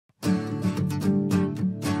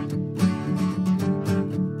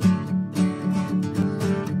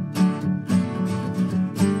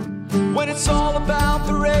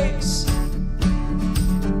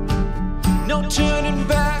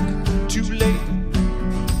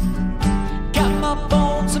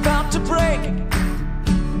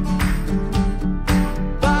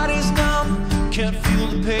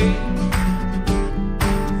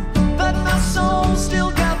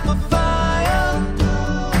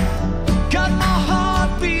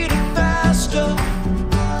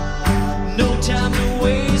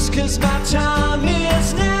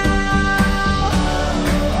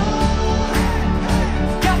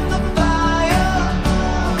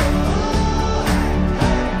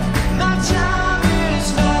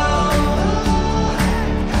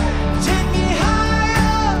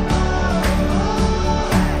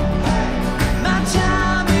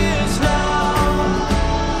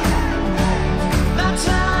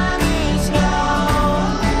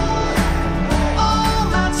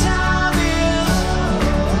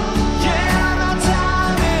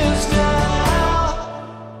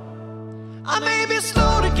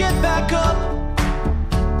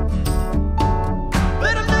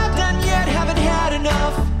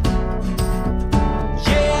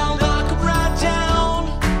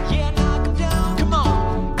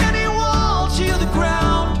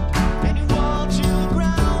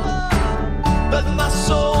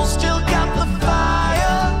soul still got the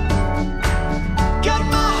fire, got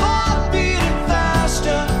my heart beating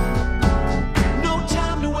faster. No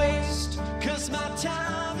time to waste, 'cause my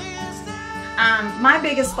time is there. My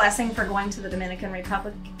biggest blessing for going to the Dominican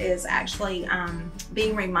Republic is actually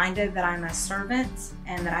being reminded that I'm a servant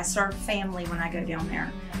and that I serve family when I go down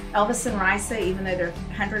there. Elvis and Risa, even though they're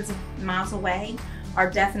hundreds of miles away, are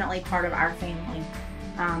definitely part of our family.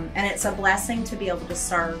 And it's a blessing to be able to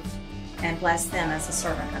serve and bless them as a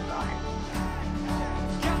servant of God.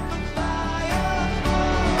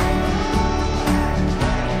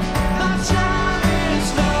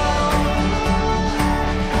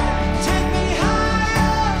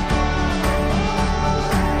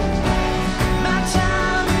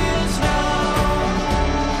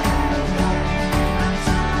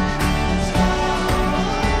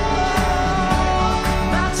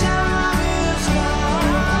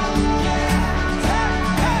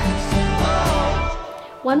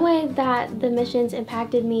 One way that the missions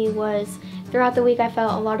impacted me was throughout the week I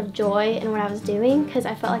felt a lot of joy in what I was doing because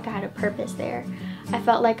I felt like I had a purpose there. I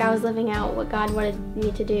felt like I was living out what God wanted me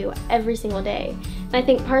to do every single day. And I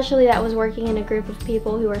think partially that was working in a group of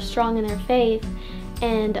people who are strong in their faith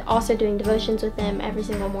and also doing devotions with them every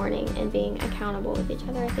single morning and being accountable with each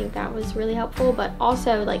other. I think that was really helpful, but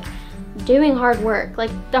also like doing hard work.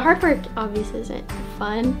 Like the hard work obviously isn't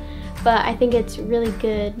fun, but I think it's really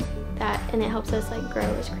good and it helps us like grow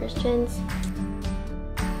as Christians.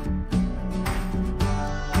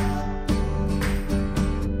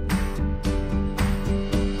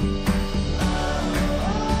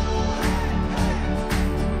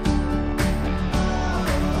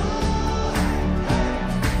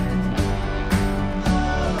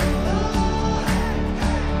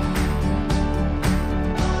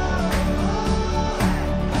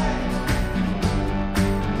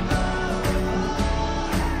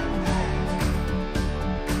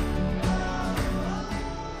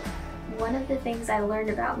 One of the things I learned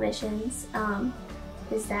about missions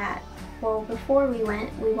is that, well, before we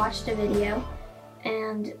went, we watched a video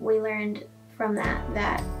and we learned from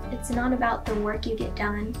that it's not about the work you get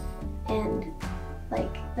done and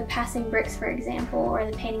like the passing bricks, for example, or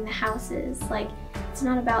the painting the houses. Like, it's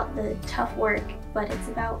not about the tough work, but it's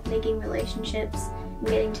about making relationships and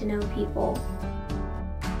getting to know people.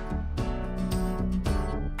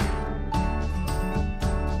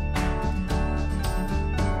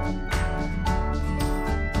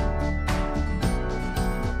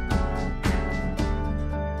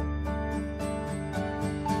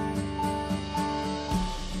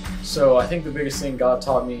 So I think the biggest thing God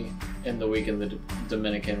taught me in the week in the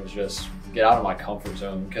Dominican was just get out of my comfort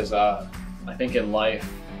zone, because I think in life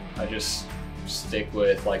I just stick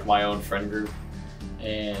with like my own friend group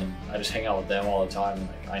and I just hang out with them all the time.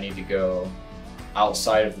 Like, I need to go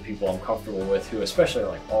outside of the people I'm comfortable with, who especially are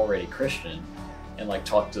like already Christian, and like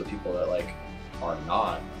talk to the people that like are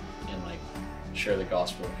not, and like share the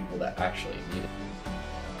gospel with people that actually need it.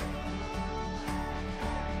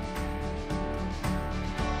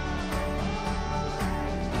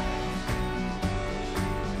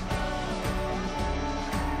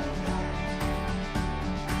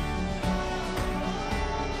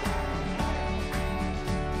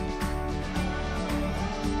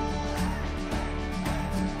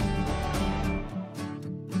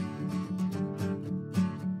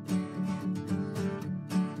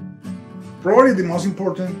 Probably the most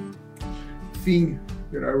important thing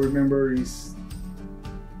that I remember is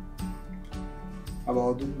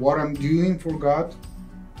about what I'm doing for God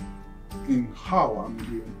and how I'm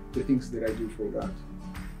doing the things that I do for God.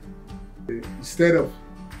 Instead of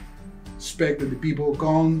expect that the people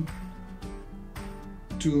come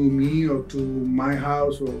to me or to my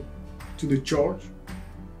house or to the church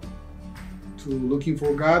to looking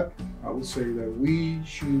for God, I would say that we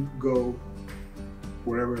should go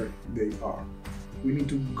wherever they are. We need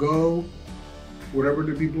to go wherever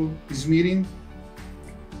the people is meeting,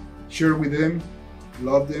 share with them,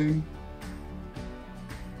 love them,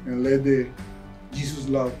 and let the Jesus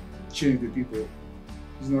love change the people.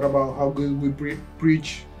 It's not about how good we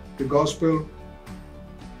preach the gospel,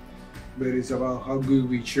 but it's about how good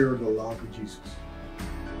we share the love of Jesus.